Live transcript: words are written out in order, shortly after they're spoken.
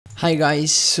Hi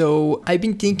guys, so I've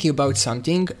been thinking about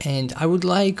something and I would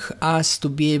like us to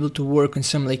be able to work on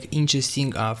some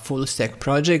interesting full stack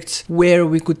projects where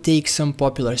we could take some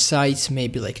popular sites,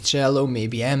 maybe like Trello,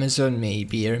 maybe Amazon,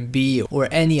 maybe Airbnb or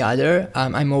any other.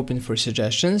 I'm open for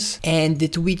suggestions, and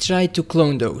that we try to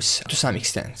clone those to some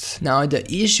extent. Now the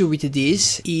issue with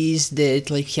this is that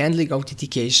handling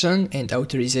authentication and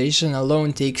authorization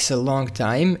alone takes a long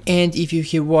time, and if you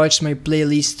have watched my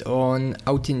playlist on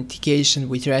authentication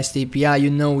with REST API, you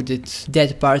know that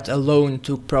that part alone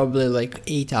took probably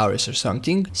 8 hours or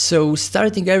something. So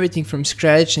starting everything from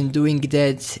scratch and doing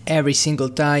that every single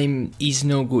time is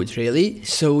no good really.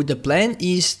 So the plan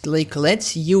is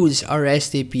let's use our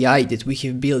REST API that we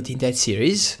have built in that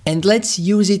series and let's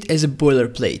use it as a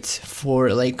boilerplate for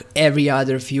every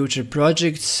other future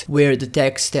projects where the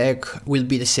tech stack will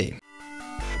be the same.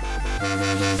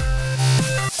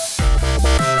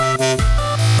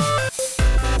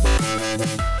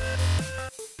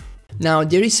 Now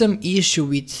there is some issue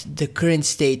with the current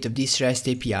state of this REST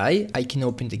API. I can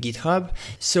open the GitHub.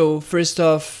 So first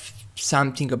off,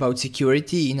 something about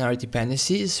security in our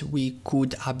dependencies. We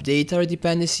could update our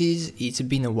dependencies. It's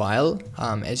been a while,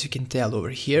 as you can tell over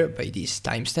here by these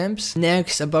timestamps.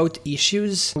 Next, about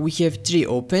issues, we have 3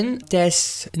 open.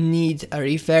 Tests need a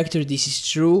refactor, this is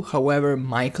true. However,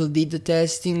 Michael did the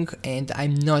testing and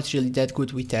I'm not really that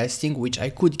good with testing, which I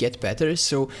could get better.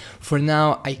 So for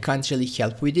now, I can't really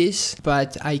help with this,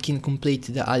 but I can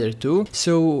complete the other 2.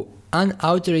 So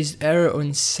unauthorized error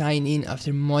on sign in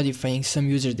after modifying some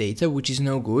user data, which is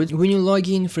no good. When you log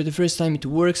in for the first time it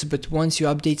works, but once you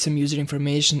update some user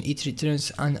information it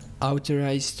returns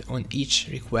unauthorized on each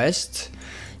request.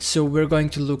 So we're going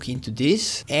to look into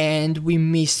this, and we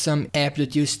missed some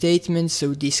app.use statements.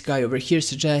 So this guy over here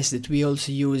suggests that we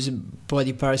also use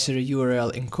body parser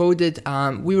URL encoded.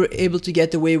 We were able to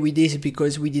get away with this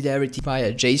because we did everything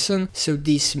via Json, so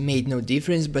this made no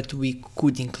difference, but we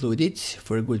could include it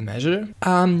for a good measure.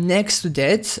 Next to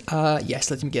that, yes,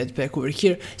 let me get back over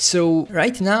here. So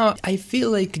right now I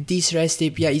feel like this REST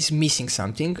API is missing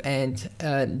something, and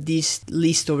this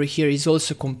list over here is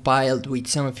also compiled with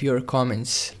some of your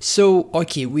comments. So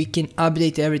okay, we can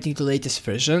update everything to latest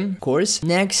version, of course.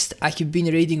 Next, I have been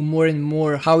reading more and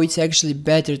more how it's actually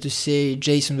better to say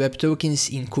JSON web tokens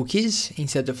in cookies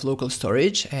instead of local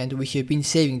storage, and we have been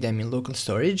saving them in local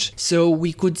storage. So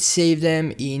we could save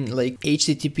them in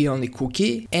HTTP only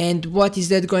cookie. And what is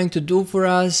that going to do for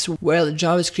us? Well,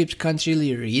 JavaScript can't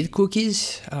really read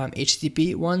cookies,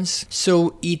 HTTP ones,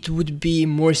 so it would be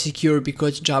more secure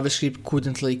because JavaScript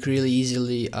couldn't really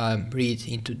easily read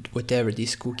into whatever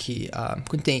this cookie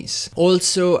contains.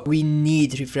 Also, we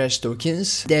need refresh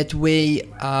tokens. That way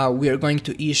we are going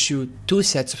to issue 2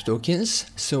 sets of tokens.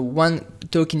 So one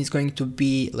token is going to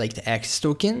be the access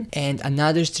token, and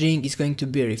another string is going to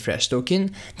be a refresh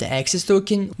token. The access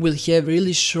token will have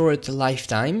really short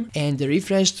lifetime and the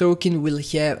refresh token will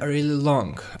have a really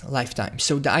long lifetime.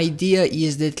 So the idea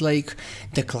is that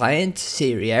the client,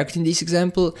 say React in this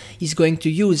example, is going to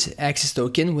use access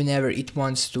token whenever it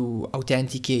wants to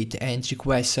authenticate and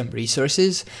request some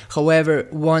resources. However,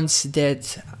 once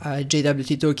that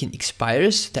JWT token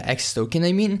expires, the access token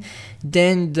I mean,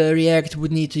 then the React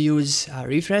would need to use a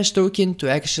refresh token to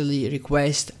actually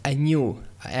request a new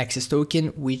access token,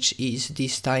 which is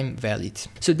this time valid.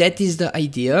 So that is the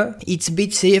idea. It's a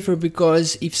bit safer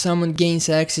because if someone gains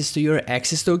access to your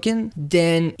access token,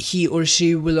 then he or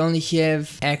she will only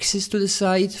have access to the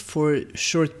site for a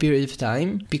short period of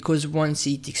time, because once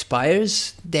it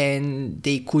expires, then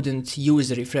they couldn't use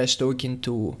the refresh token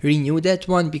to renew that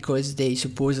one because they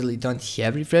supposedly don't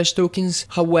have refresh tokens.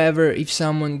 However, if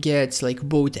someone gets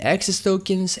both access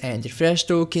tokens and refresh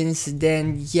tokens,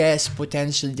 then yes,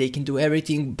 potentially they can do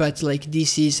everything. But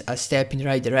this is a step in the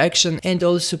right direction, and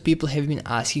also people have been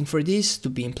asking for this to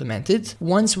be implemented.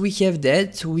 Once we have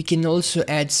that, we can also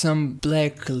add some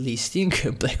blacklisting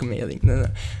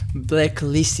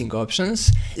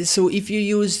options. So if you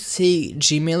use say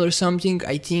Gmail or something,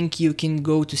 I think you can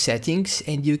go to settings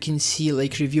and you can see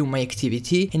review my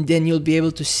activity, and then you'll be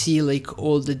able to see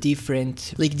all the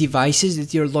different devices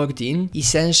that you're logged in.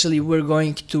 Essentially we're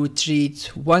going to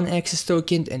treat one access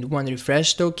token and one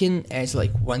refresh token as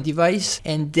one device,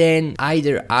 and then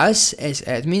either us as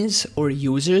admins or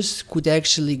users could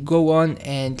actually go on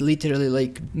and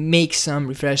literally make some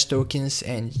refresh tokens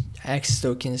and access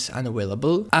tokens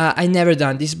unavailable. I never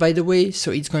done this by the way,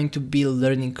 so it's going to be a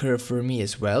learning curve for me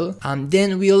as well.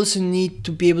 Then we also need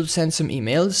to be able to send some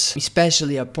emails,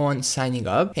 especially upon signing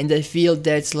up, and I feel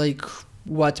that's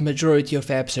what majority of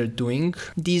apps are doing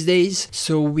these days.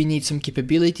 So we need some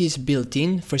capabilities built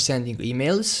in for sending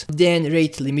emails. Then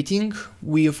rate limiting.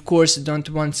 We of course don't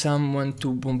want someone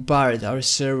to bombard our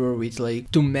server with like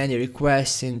too many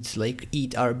requests and like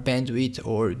eat our bandwidth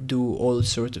or do all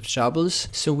sorts of troubles.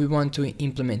 So we want to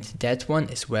implement that one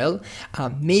as well.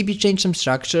 Maybe change some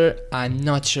structure. I'm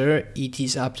not sure. It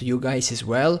is up to you guys as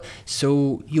well.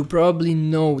 So you probably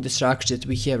know the structure that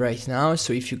we have right now.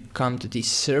 So if you come to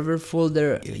this server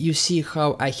folder, you see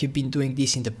how I have been doing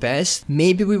this in the past.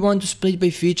 Maybe we want to split by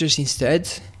features instead.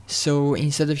 So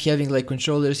instead of having like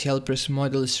controllers, helpers,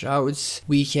 models, routes,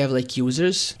 we have like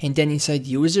users, and then inside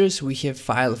users we have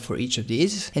file for each of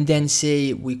these, and then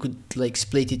say we could like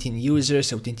split it in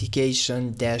users,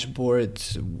 authentication, dashboard,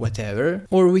 whatever,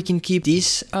 or we can keep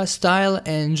this style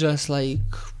and just like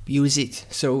use it.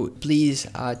 So please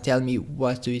tell me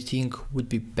what do you think would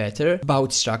be better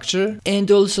about structure, and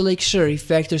also like sure,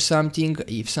 refactor something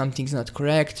if something's not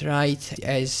correct, right,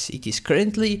 as it is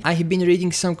currently. I have been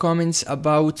reading some comments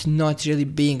about not really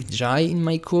being dry in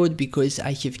my code because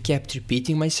I have kept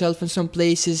repeating myself in some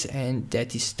places, and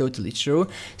that is totally true.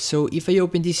 So if I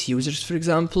open these users, for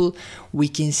example, we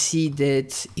can see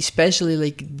that especially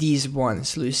like these ones,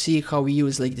 so you see how we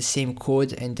use like the same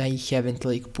code, and I haven't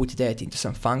like put that into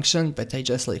some function, but I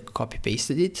just like copy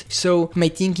pasted it. So my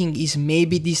thinking is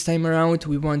maybe this time around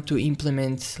we want to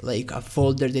implement like a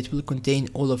folder that will contain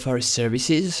all of our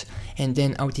services, and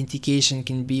then authentication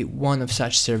can be one of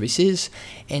such services.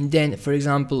 And then for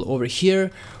example over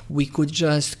here we could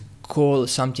just call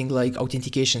something like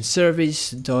authentication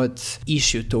service dot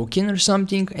issue token or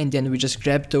something, and then we just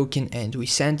grab token and we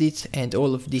send it, and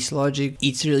all of this logic,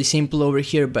 it's really simple over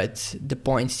here, but the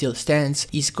point still stands,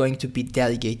 is going to be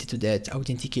delegated to that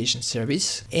authentication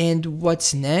service. And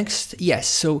what's next? Yes,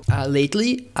 so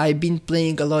lately I've been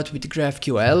playing a lot with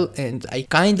GraphQL, and I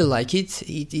kinda like it.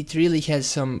 It really has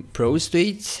some pros to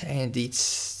it, and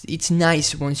it's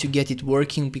nice once you get it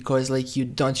working, because like you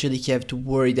don't really have to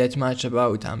worry that much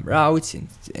about routes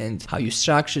and how you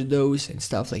structure those and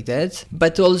stuff like that.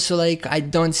 But also like I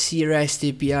don't see REST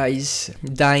APIs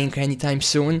dying anytime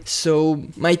soon. So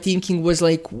my thinking was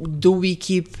like, do we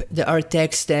keep our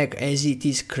tech stack as it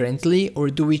is currently, or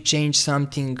do we change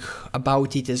something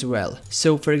about it as well?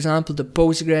 So for example, the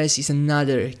Postgres is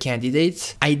another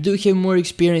candidate. I do have more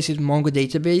experience with Mongo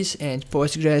database, and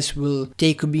Postgres will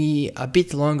take me a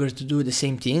bit longer to do the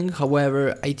same thing.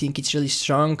 However, I think it's really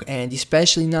strong, and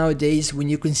especially nowadays when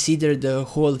you consider the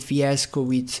whole fiasco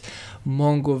with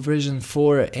Mongo version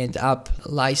 4 and up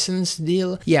license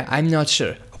deal. Yeah, I'm not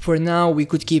sure. For now, we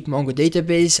could keep Mongo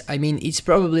database. I mean, it's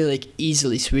probably like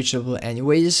easily switchable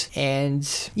anyways. And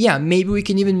yeah, maybe we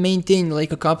can even maintain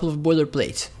like a couple of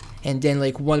boilerplates. And then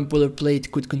like one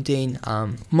boilerplate could contain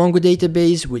Mongo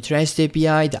database with REST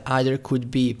API, the other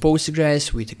could be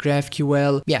Postgres with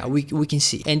GraphQL. Yeah, we can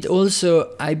see. And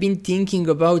also I've been thinking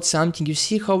about something. You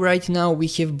see how right now we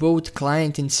have both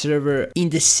client and server in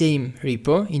the same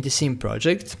repo, in the same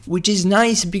project, which is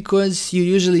nice because you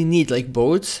usually need like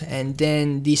both, and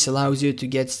then this allows you to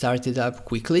get started up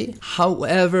quickly.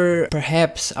 However,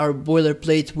 perhaps our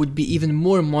boilerplate would be even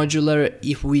more modular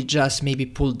if we just maybe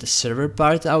pull the server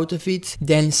part out of it.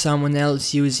 Then someone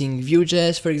else using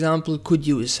Vue.js, for example, could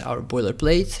use our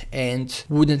boilerplate and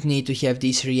wouldn't need to have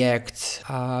this React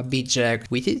bitjack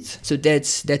with it. So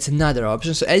that's another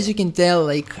option. So as you can tell,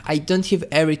 like I don't have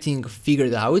everything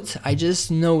figured out. I just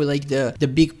know like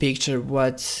the big picture,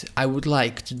 what I would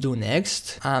like to do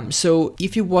next. So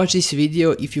if you watch this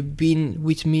video, if you've been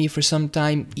with me for some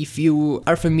time, if you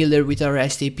are familiar with our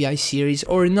REST API series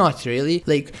or not really,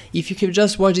 like if you have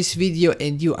just watched this video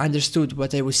and you understood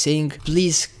what I was saying,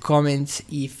 please comment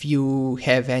if you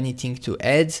have anything to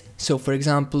add. So for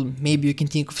example, maybe you can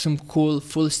think of some cool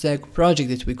full stack project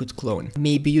that we could clone.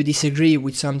 Maybe you disagree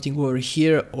with something over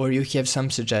here, or you have some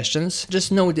suggestions.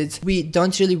 Just know that we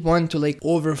don't really want to like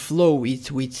overflow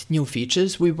it with new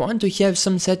features. We want to have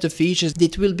some set of features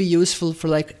that will be useful for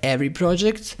like every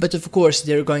project, but of course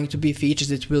there are going to be features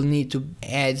that we'll need to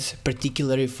add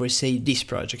particularly for say this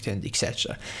project and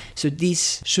etc. So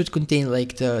this should contain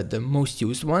like the most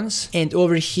used ones. And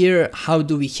over here, how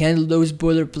do we handle those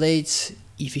boilerplates?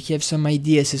 If you have some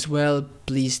ideas as well,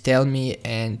 please tell me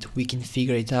and we can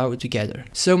figure it out together.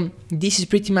 So this is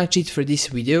pretty much it for this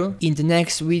video. In the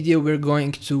next video we're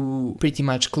going to pretty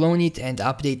much clone it and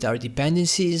update our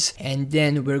dependencies, and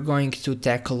then we're going to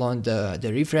tackle on the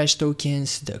refresh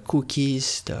tokens, the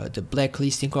cookies, the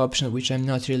blacklisting option, which I'm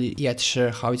not really yet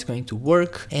sure how it's going to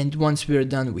work. And once we're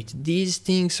done with these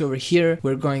things over here,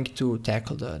 we're going to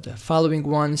tackle the following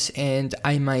ones, and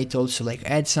I might also like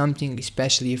add something,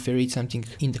 especially if I read something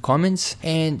in the comments.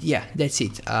 And yeah, that's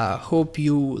it. Hope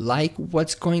you like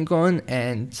what's going on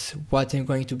and what I'm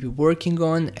going to be working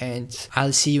on, and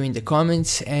I'll see you in the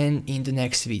comments and in the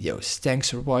next videos.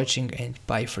 Thanks for watching, and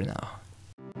bye for now.